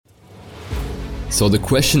So the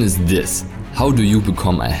question is this: how do you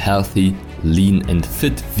become a healthy, lean and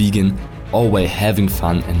fit vegan, all while having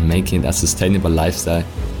fun and making it a sustainable lifestyle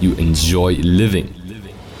you enjoy living?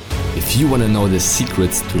 If you want to know the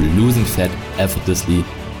secrets to losing fat effortlessly,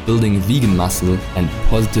 building vegan muscle and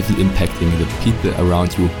positively impacting the people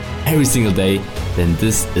around you every single day, then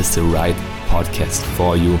this is the right podcast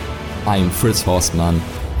for you. I am Fritz Horstmann.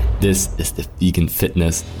 This is the Vegan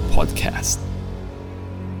Fitness Podcast.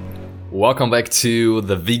 Welcome back to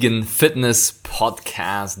the Vegan Fitness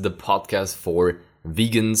Podcast, the podcast for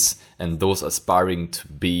vegans and those aspiring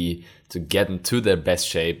to get into their best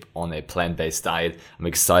shape on a plant-based diet. I'm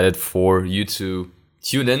excited for you to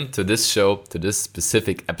tune in to this show, to this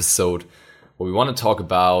specific episode, where we want to talk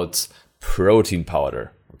about protein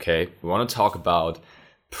powder. Okay, we want to talk about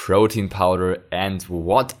protein powder and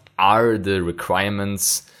what are the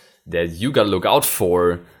requirements that you gotta look out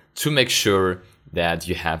for to make sure that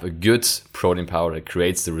you have a good protein powder that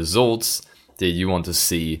creates the results that you want to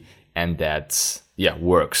see and that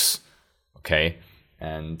works. Okay,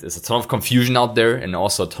 and there's a ton of confusion out there and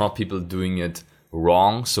also a ton of people doing it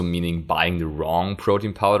wrong, so meaning buying the wrong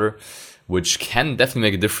protein powder, which can definitely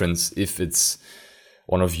make a difference if it's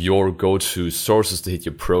one of your go-to sources to hit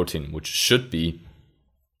your protein, which it should be.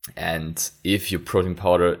 And if your protein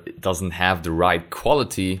powder doesn't have the right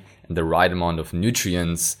quality and the right amount of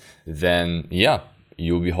nutrients, then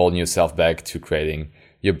you'll be holding yourself back to creating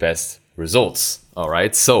your best results. All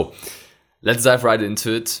right, so let's dive right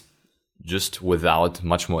into it, just without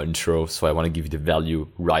much more intro. So I want to give you the value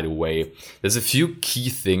right away. There's a few key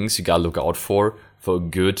things you gotta look out for a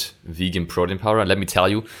good vegan protein powder. And let me tell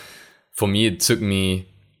you, for me, it took me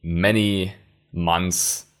many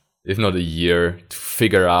months, if not a year, to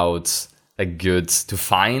figure out a good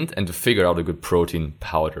protein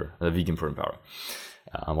powder, a vegan protein powder.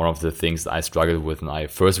 One of the things that I struggled with when I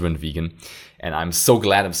first went vegan. And I'm so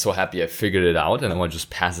glad, I'm so happy I figured it out, and I want to just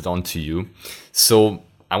pass it on to you. So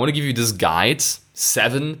I want to give you this guide,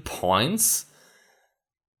 7 points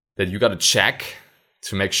that you got to check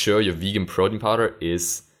to make sure your vegan protein powder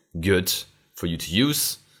is good for you to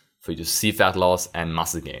use, for you to see fat loss and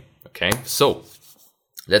muscle gain. Okay, so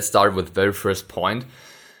let's start with the very first point,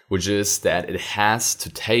 which is that it has to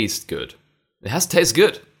taste good. It has to taste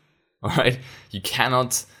good. All right, you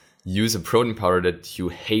cannot use a protein powder that you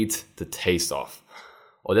hate the taste of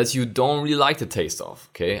or that you don't really like the taste of.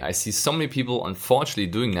 Okay, I see so many people unfortunately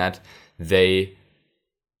doing that. They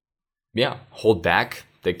hold back.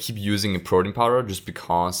 They keep using a protein powder just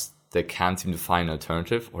because they can't seem to find an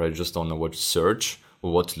alternative, or they just don't know what to search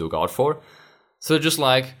or what to look out for. So they're just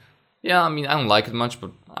like, I don't like it much,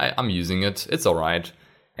 but I'm using it. It's all right.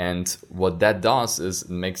 And what that does is it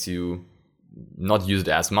makes you not use it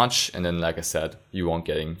as much. And then, like I said, you won't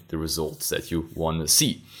getting the results that you want to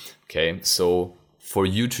see. Okay. So for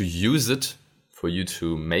you to use it, for you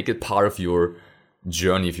to make it part of your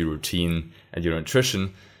journey, of your routine and your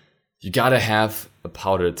nutrition, you got to have a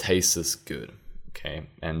powder that tastes good. Okay.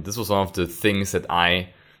 And this was one of the things that I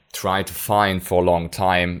tried to find for a long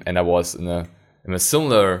time. And I was in a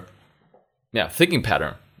similar thinking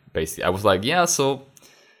pattern. Basically, I was like, so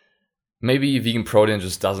maybe vegan protein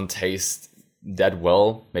just doesn't taste that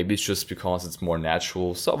well. Maybe it's just because it's more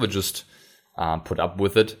natural, so I would just put up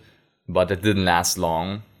with it. But it didn't last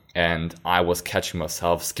long, and I was catching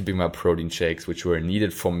myself skipping my protein shakes, which were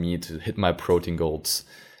needed for me to hit my protein goals,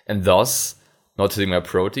 and thus not hitting my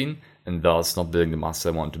protein, and thus not building the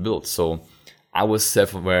muscle I want to build. So I was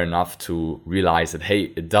self-aware enough to realize that,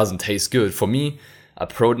 hey, it doesn't taste good. For me, a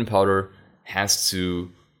protein powder has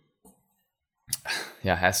to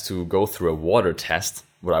go through a water test,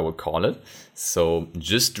 what I would call it. So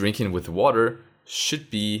just drinking with water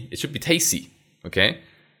should be tasty. Okay,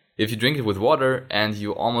 if you drink it with water and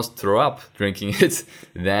you almost throw up drinking it,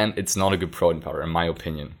 then it's not a good protein powder, in my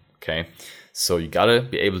opinion. Okay, so you gotta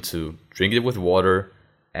be able to drink it with water,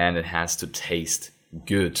 and it has to taste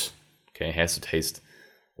good. Okay, it has to taste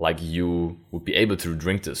like you would be able to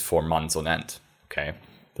drink this for months on end. Okay,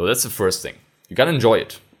 so that's the first thing. You gotta enjoy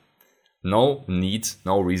it. No need,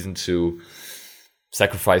 no reason to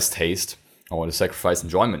sacrifice taste or to sacrifice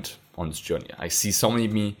enjoyment on this journey. I see so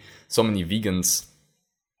many vegans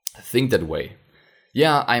think that way.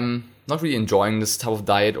 I'm not really enjoying this type of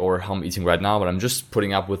diet or how I'm eating right now, but I'm just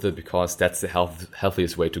putting up with it because that's the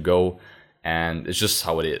healthiest way to go, and it's just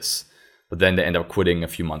how it is. But then they end up quitting a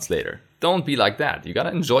few months later. Don't be like that. You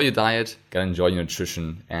gotta enjoy your diet, gotta enjoy your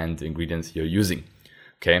nutrition and the ingredients you're using.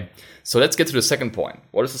 Okay, so let's get to the second point.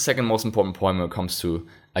 What is the second most important point when it comes to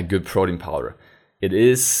a good protein powder? It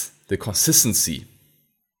is the consistency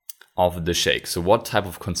of the shake. So what type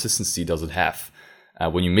of consistency does it have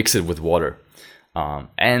when you mix it with water?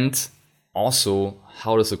 And also,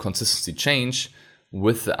 how does the consistency change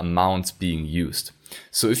with the amount being used?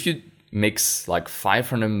 So if you mix like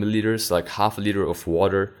 500 milliliters, like half a liter of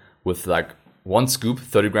water with like 1 scoop,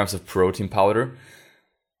 30 grams of protein powder,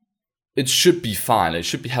 it should be fine. It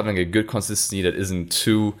should be having a good consistency that isn't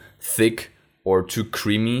too thick or too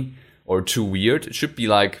creamy or too weird. It should be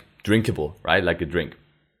like drinkable, right? Like a drink.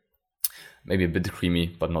 Maybe a bit creamy,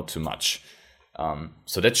 but not too much.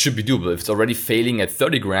 So that should be doable. If it's already failing at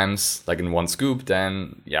 30 grams, like in 1 scoop,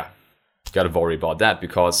 then yeah, you gotta worry about that,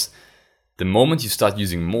 because the moment you start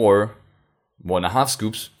using more, 1.5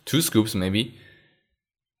 scoops, 2 scoops maybe,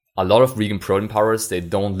 a lot of vegan protein powders, they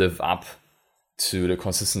don't live up to the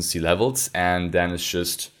consistency levels, and then it's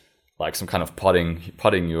just like some kind of potting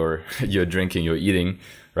you're drinking, you're eating,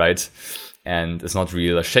 right? And it's not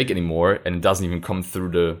really a shake anymore, and it doesn't even come through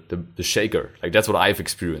the shaker. Like that's what I've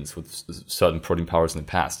experienced with certain protein powders in the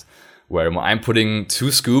past, where when I'm putting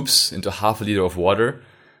 2 scoops into half a liter of water,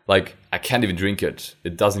 like I can't even drink it.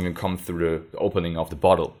 It doesn't even come through the opening of the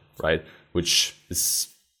bottle, right? Which is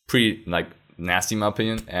pretty like nasty in my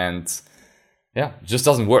opinion, and yeah, it just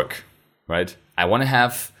doesn't work, right? I want to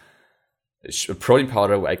have a protein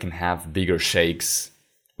powder where I can have bigger shakes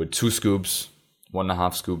with 2 scoops,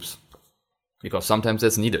 1.5 scoops, because sometimes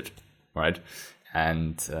that's needed, right?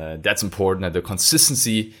 And that's important, that the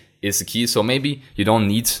consistency is the key. So maybe you don't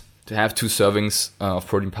need to have 2 servings of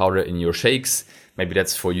protein powder in your shakes. Maybe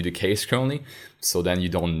that's for you the case currently. So then you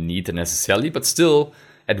don't need it necessarily, but still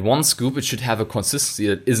at 1 scoop, it should have a consistency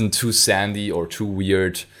that isn't too sandy or too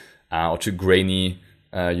weird or too grainy.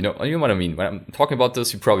 You know what I mean. When I'm talking about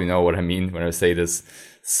this, you probably know what I mean when I say this.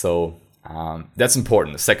 So that's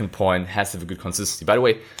important. The second point has to have a good consistency. By the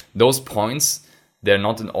way, those points, they're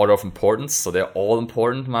not in order of importance. So they're all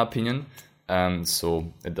important in my opinion.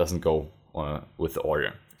 So it doesn't go with the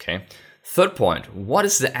order. Okay. Third point, what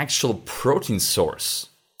is the actual protein source?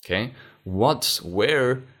 Okay.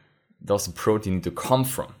 Where does the protein need to come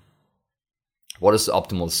from? What is the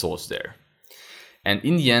optimal source there? And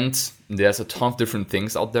in the end, there's a ton of different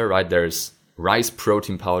things out there, right? There's rice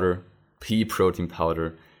protein powder, pea protein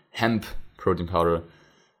powder, hemp protein powder,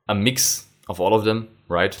 a mix of all of them,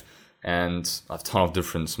 right? And a ton of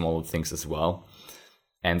different small things as well,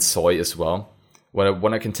 and soy as well.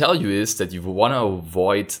 What I can tell you is that you want to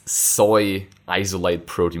avoid soy isolate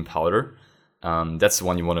protein powder. That's the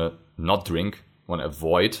one you want to not drink, want to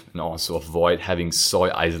avoid, and also avoid having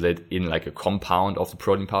soy isolate in like a compound of the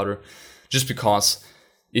protein powder. Just because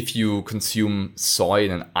if you consume soy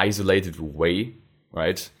in an isolated way,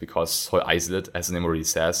 right? Because soy isolate, as the name already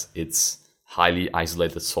says, it's highly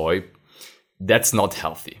isolated soy. That's not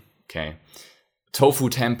healthy, okay? Tofu,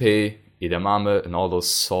 tempeh, edamame, and all those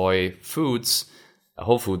soy foods,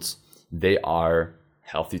 whole foods, they are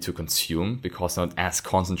healthy to consume because they're not as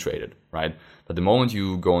concentrated, right? But the moment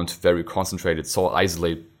you go into very concentrated soy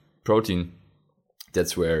isolate protein,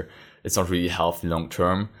 that's where it's not really healthy long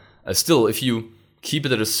term. Still, if you keep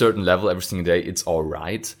it at a certain level every single day, it's all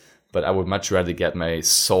right. But I would much rather get my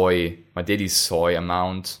daily soy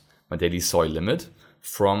amount, my daily soy limit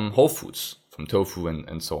from whole foods, from tofu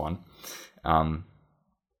and so on.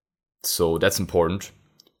 So that's important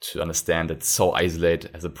to understand that soy isolate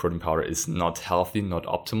as a protein powder is not healthy, not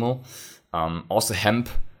optimal. Also hemp,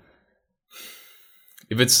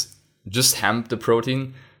 if it's just hemp, the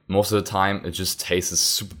protein, most of the time it just tastes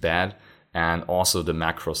super bad. And also the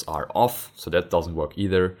macros are off, so that doesn't work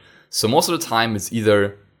either. So most of the time it's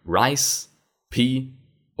either rice, pea,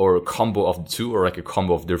 or a combo of the two, or like a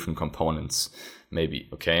combo of different components, maybe,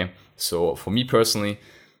 okay? So for me personally,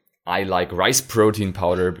 I like rice protein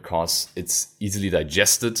powder because it's easily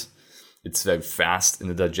digested. It's very fast in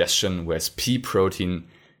the digestion, whereas pea protein,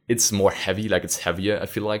 it's more heavy, like it's heavier, I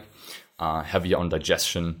feel like. Heavier on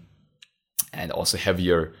digestion and also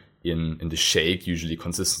heavier in the shake, usually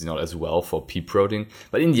consistency not as well for pea protein.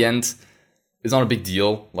 But in the end, it's not a big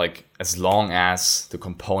deal. Like as long as the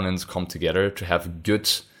components come together to have good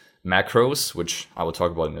macros, which I will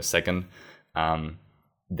talk about in a second,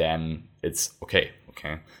 then it's okay.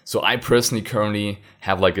 Okay. So I personally currently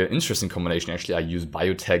have like an interesting combination. Actually, I use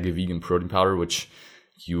Biotech vegan protein powder, which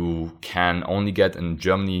you can only get in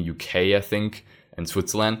Germany, UK, I think, and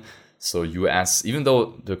Switzerland. So US, even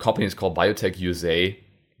though the company is called Biotech USA,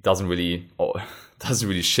 doesn't really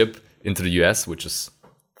ship into the US, which is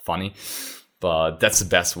funny, but that's the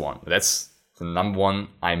best one. That's the number one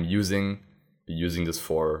I'm using. Been using this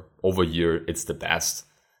for over a year. It's the best.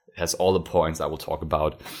 It has all the points I will talk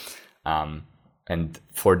about. And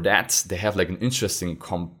for that, they have like an interesting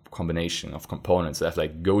combination of components. They have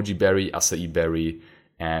like goji berry, acai berry,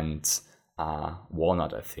 and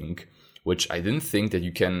walnut, I think, which I didn't think that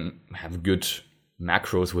you can have good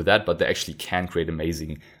macros with that, but they actually can create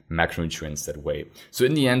amazing macronutrients that way. So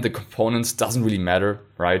in the end, the components doesn't really matter,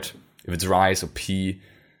 right? If it's rice or pea,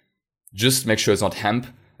 just make sure it's not hemp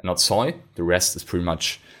and not soy. The rest is pretty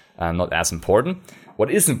much not as important.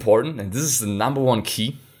 What is important, and this is the number one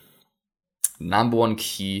key,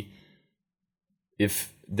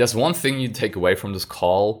 if there's one thing you take away from this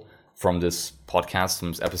call, from this podcast,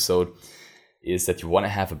 from this episode, is that you want to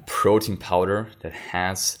have a protein powder that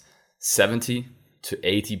has 70 to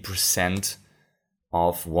 80%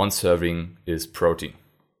 of one serving is protein.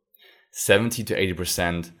 70 to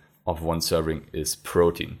 80% of one serving is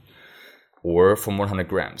protein, or from 100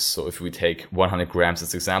 grams. So if we take 100 grams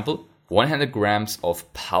as example, 100 grams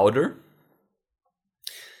of powder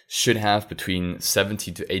should have between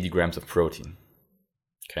 70 to 80 grams of protein.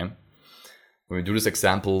 Okay. When we do this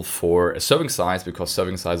example for a serving size, because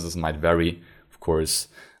serving sizes might vary, of course,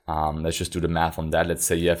 let's just do the math on that. Let's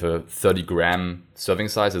say you have a 30 gram serving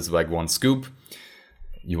size, it's like one scoop.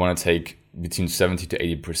 You want to take between 70 to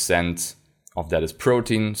 80% of that is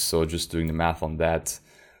protein. So just doing the math on that,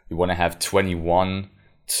 you want to have 21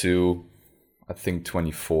 to, I think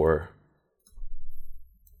 24.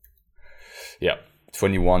 Yeah,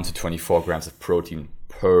 21 to 24 grams of protein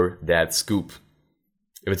per that scoop.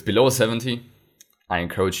 If it's below 70, I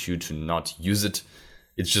encourage you to not use it.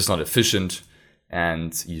 It's just not efficient,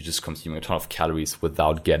 and you're just consuming a ton of calories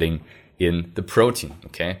without getting in the protein.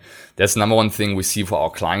 Okay, that's the number one thing we see for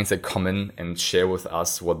our clients that come in and share with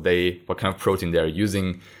us what kind of protein they're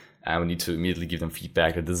using, and we need to immediately give them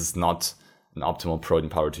feedback that this is not an optimal protein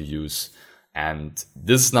powder to use. And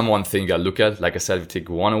this is number one thing you gotta look at. Like I said, if you take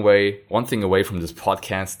one thing away from this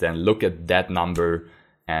podcast, then look at that number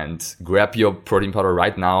and grab your protein powder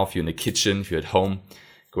right now. If you're in the kitchen, if you're at home,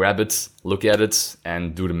 grab it, look at it,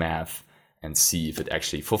 and do the math and see if it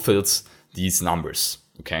actually fulfills these numbers.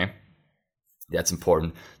 Okay, that's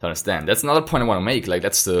important to understand. That's another point I want to make. Like,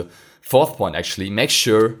 that's the fourth point actually. Make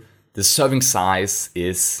sure the serving size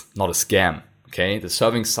is not a scam. Okay, the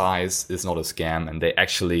serving size is not a scam, and they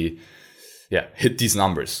actually hit these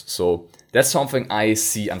numbers. So that's something I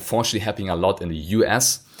see unfortunately happening a lot in the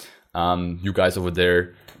US. You guys over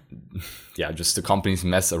there, just the companies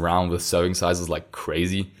mess around with serving sizes like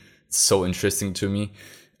crazy. It's so interesting to me.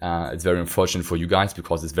 It's very unfortunate for you guys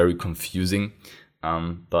because it's very confusing.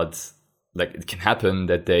 But like, it can happen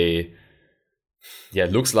that it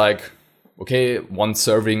looks like, okay, one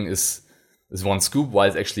serving is one scoop, while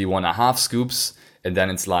it's actually 1.5 scoops. And then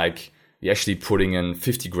it's like, you're actually putting in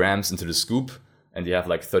 50 grams into the scoop, and you have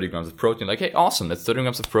like 30 grams of protein. Like, hey, awesome, that's 30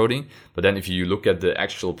 grams of protein. But then if you look at the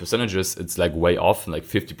actual percentages, it's like way off, like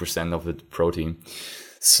 50% of the protein.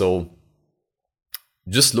 So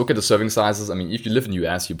just look at the serving sizes. I mean, if you live in the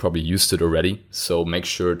US, you're probably used to it already. So make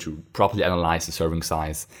sure to properly analyze the serving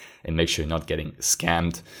size and make sure you're not getting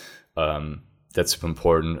scammed. That's super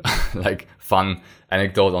important. Like, fun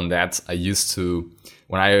anecdote on that. I used to,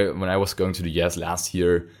 when I was going to the US last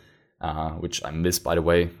year, which I miss, by the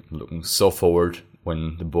way. I'm looking so forward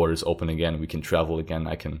when the borders open again, we can travel again.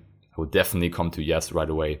 I would definitely come to US right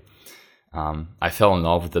away. I fell in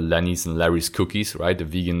love with the Lenny's and Larry's cookies, right? The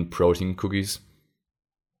vegan protein cookies.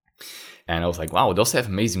 And I was like, wow, those have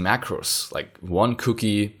amazing macros. Like, one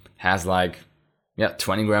cookie has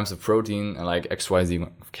 20 grams of protein and like XYZ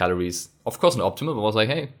calories. Of course, not optimal, but I was like,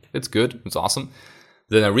 hey, it's good. It's awesome.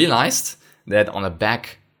 Then I realized that on the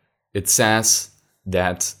back, it says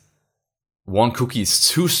that one cookie is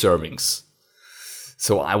 2 servings.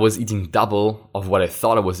 So I was eating double of what I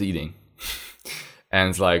thought I was eating. And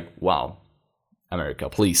it's like, wow, America,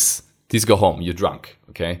 please go home. You're drunk.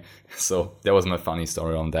 Okay. So that was my funny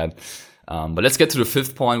story on that. But let's get to the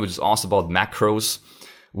 5th point, which is also about macros,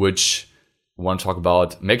 which I want to talk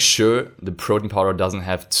about. Make sure the protein powder doesn't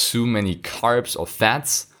have too many carbs or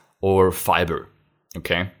fats or fiber.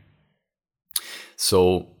 Okay.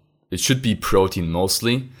 So it should be protein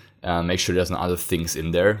mostly. Make sure there's no other things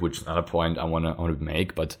in there, which is another point I want to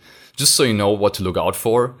make. But just so you know what to look out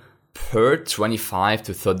for, per 25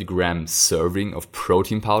 to 30 gram serving of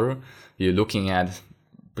protein powder, you're looking at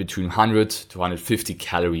between 100 to 150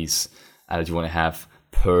 calories that you want to have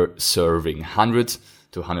per serving. 100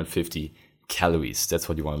 to 150 calories. That's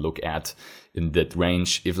what you want to look at in that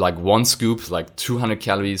range. If like one scoop is like 200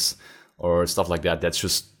 calories or stuff like that, that's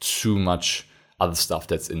just too much other stuff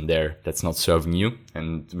that's in there that's not serving you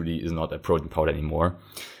and really is not a protein powder anymore.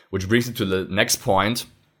 Which brings me to the next point,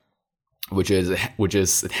 which is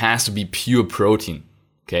it has to be pure protein.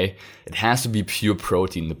 Okay, it has to be pure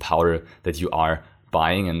protein, the powder that you are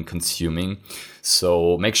buying and consuming.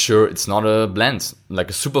 So make sure it's not a blend, like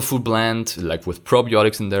a superfood blend, like with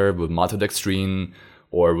probiotics in there, with maltodextrin,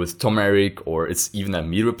 or with turmeric, or it's even a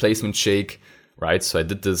meal replacement shake, right? So I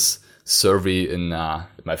did this survey in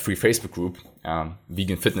my free Facebook group,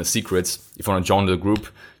 Vegan Fitness Secrets. If you want to join the group,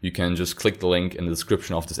 you can just click the link in the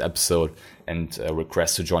description of this episode and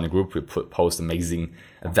request to join the group. We post amazing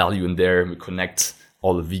value in there. We connect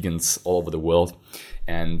all the vegans all over the world.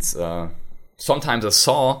 And sometimes I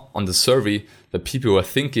saw on the survey that people were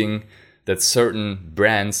thinking that certain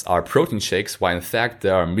brands are protein shakes, while in fact they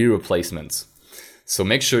are meal replacements. So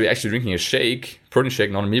make sure you're actually drinking a shake, protein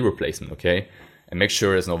shake, not a meal replacement, okay? And make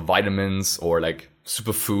sure there's no vitamins or like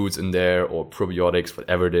superfoods in there or probiotics,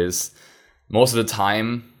 whatever it is. Most of the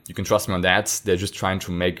time, you can trust me on that, they're just trying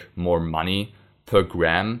to make more money per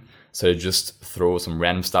gram. So they just throw some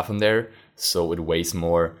random stuff in there so it weighs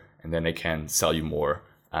more, and then they can sell you more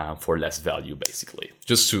for less value, basically.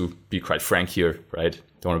 Just to be quite frank here, right?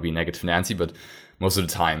 Don't want to be negative Nancy, but most of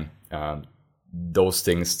the time, those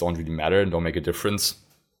things don't really matter and don't make a difference.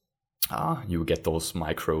 You get those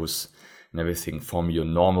micros and everything from your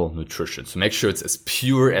normal nutrition. So make sure it's as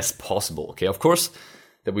pure as possible, okay? Of course,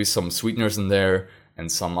 there'll be some sweeteners in there and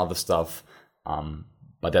some other stuff,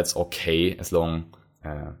 but that's okay as long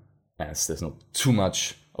as there's not too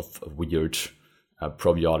much of weird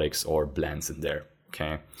probiotics or blends in there,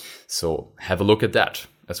 okay? So have a look at that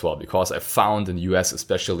as well, because I found in the US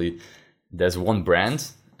especially, there's one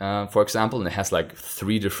brand, for example, and it has like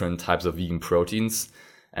 3 different types of vegan proteins,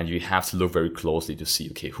 and you have to look very closely to see,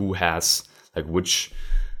 okay, who has, like which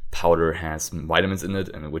powder has vitamins in it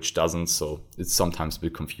and which doesn't. So it's sometimes a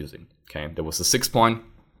bit confusing, okay? That was the 6th point.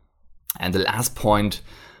 And the last point,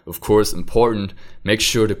 of course, important, make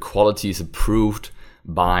sure the quality is approved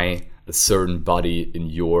by a certain body in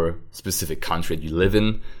your specific country that you live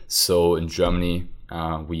in. So in Germany,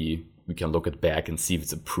 we can look at back and see if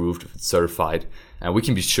it's approved, if it's certified. And we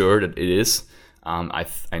can be sure that it is.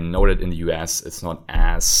 I know that in the US, it's not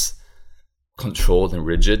as controlled and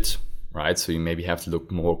rigid, right? So you maybe have to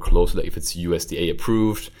look more closely if it's USDA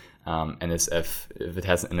approved, NSF, if it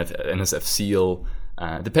has an NSF seal.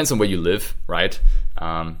 Depends on where you live, right?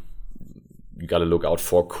 You got to look out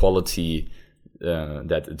for quality,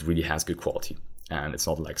 that it really has good quality. And it's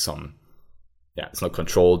not like it's not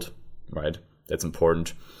controlled, right? That's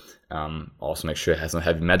important. Also make sure it has no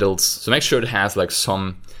heavy metals. So make sure it has like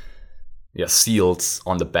some seals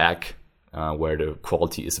on the back where the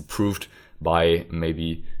quality is approved by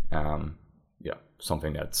maybe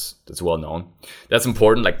something that's well known. That's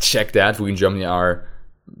important. Like check that. We in Germany are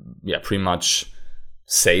pretty much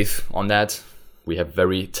safe on that. We have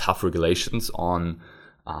very tough regulations on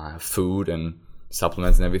food and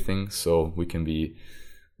supplements and everything, so we can be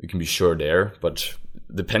sure there. But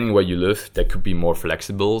depending where you live, that could be more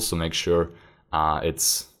flexible. So make sure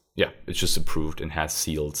it's just approved and has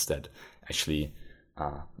seals that actually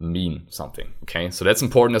mean something. Okay, so that's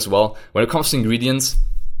important as well. When it comes to ingredients,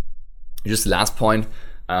 just the last point,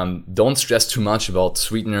 don't stress too much about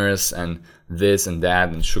sweeteners and this and that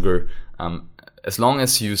and sugar. As long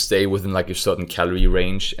as you stay within like a certain calorie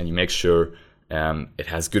range and you make sure it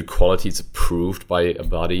has good quality, it's approved by a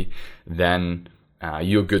body, then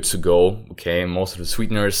you're good to go. Okay, most of the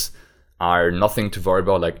sweeteners are nothing to worry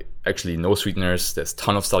about. Like actually no sweeteners. There's a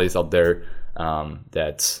ton of studies out there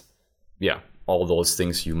that all those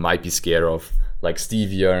things you might be scared of, like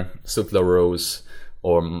stevia, sucralose,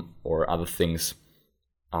 or other things,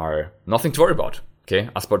 are nothing to worry about. Okay,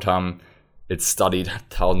 aspartame, it's studied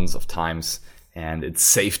thousands of times and it's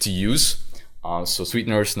safe to use. So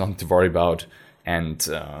sweeteners, nothing to worry about. And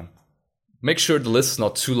make sure the list is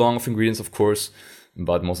not too long of ingredients, of course,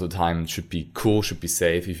 but most of the time it should be cool, should be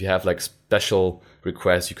safe. If you have like special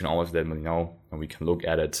requests, you can always let me know and we can look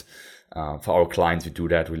at it. For our clients, we do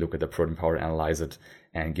that. We look at the protein powder, analyze it,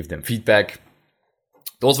 and give them feedback.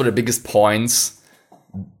 Those were the biggest points.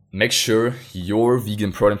 Make sure your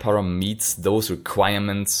vegan protein powder meets those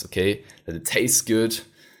requirements, okay? That it tastes good,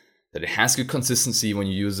 that it has good consistency when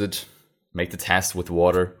you use it. Make the test with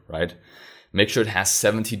water, right? Make sure it has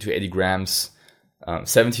 70 to 80 grams,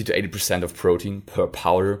 70 to 80% of protein per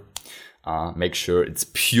powder. Make sure it's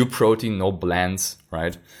pure protein, no blends,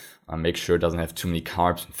 right? Make sure it doesn't have too many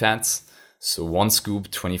carbs and fats. So 1 scoop,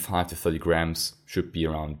 25 to 30 grams, should be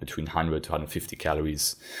around between 100 to 150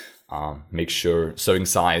 calories. Make sure serving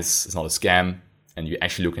size is not a scam and you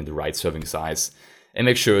actually look at the right serving size. And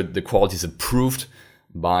make sure the quality is approved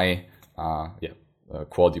by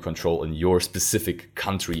quality control in your specific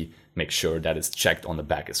country. Make sure that it's checked on the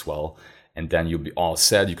back as well. And then you'll be all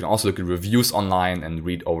set. You can also look at reviews online and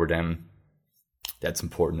read over them. That's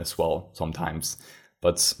important as well. Sometimes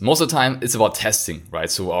But most of the time it's about testing, right?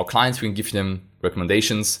 So our clients, we can give them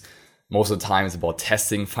recommendations. Most of the time it's about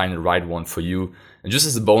testing, finding the right one for you. And just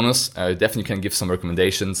as a bonus, I definitely can give some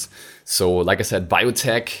recommendations. So like I said,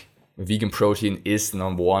 Biotech vegan protein is the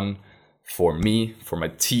number one for me, for my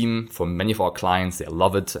team, for many of our clients. They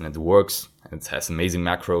love it and it works. It has amazing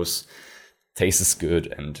macros, tastes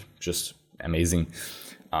good and just amazing.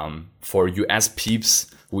 For US peeps,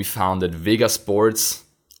 we found that Vega Sports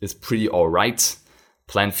is pretty alright.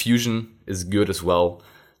 Plant Fusion is good as well.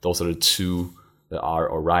 Those are the two that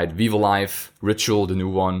are alright. Viva Life, Ritual, the new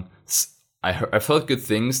one. I've heard good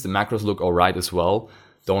things. The macros look alright as well.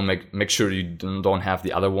 Don't make sure you don't have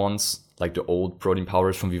the other ones, like the old protein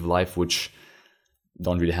powders from Viva Life, which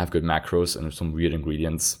don't really have good macros and some weird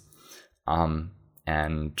ingredients.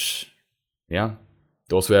 And yeah,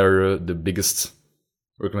 those were the biggest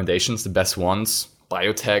recommendations, the best ones.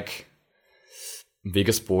 Biotech,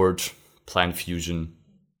 Vegasport, Plant Fusion.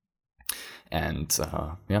 And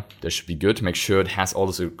yeah, that should be good. Make sure it has all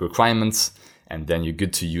those requirements and then you're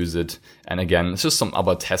good to use it. And again, it's just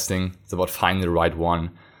about testing. It's about finding the right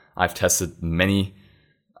one. I've tested many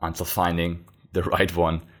until finding the right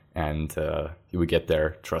one and you will get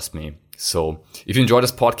there, trust me. So if you enjoyed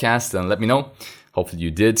this podcast, then let me know. Hopefully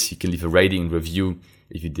you did. You can leave a rating and review.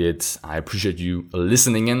 If you did, I appreciate you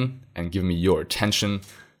listening in and giving me your attention.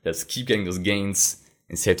 Let's keep getting those gains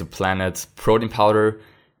and save the planet. Protein powder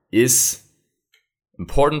is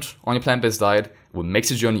important on your plant-based diet. What makes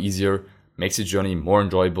your journey easier, makes your journey more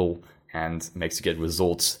enjoyable, and makes you get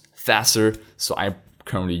results faster. So I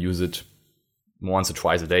currently use it once or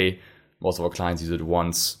twice a day. Most of our clients use it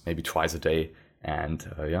once, maybe twice a day. And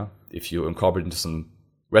yeah, if you incorporate it into some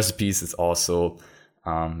recipes, it also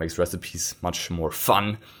makes recipes much more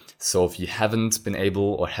fun. So if you haven't been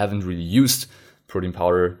able or haven't really used protein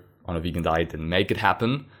powder on a vegan diet, then make it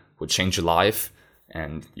happen. It will change your life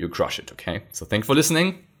and you crush it, okay? So thanks for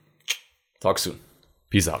listening. Talk soon.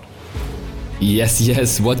 Peace out.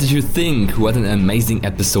 Yes, what did you think? What an amazing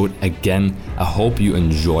episode again. I hope you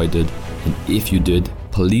enjoyed it. And if you did,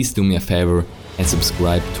 please do me a favor and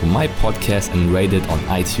subscribe to my podcast and rate it on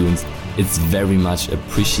iTunes. It's very much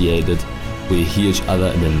appreciated. We'll hear each other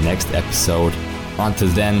in the next episode. Until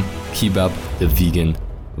then, keep up the vegan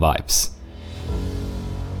vibes.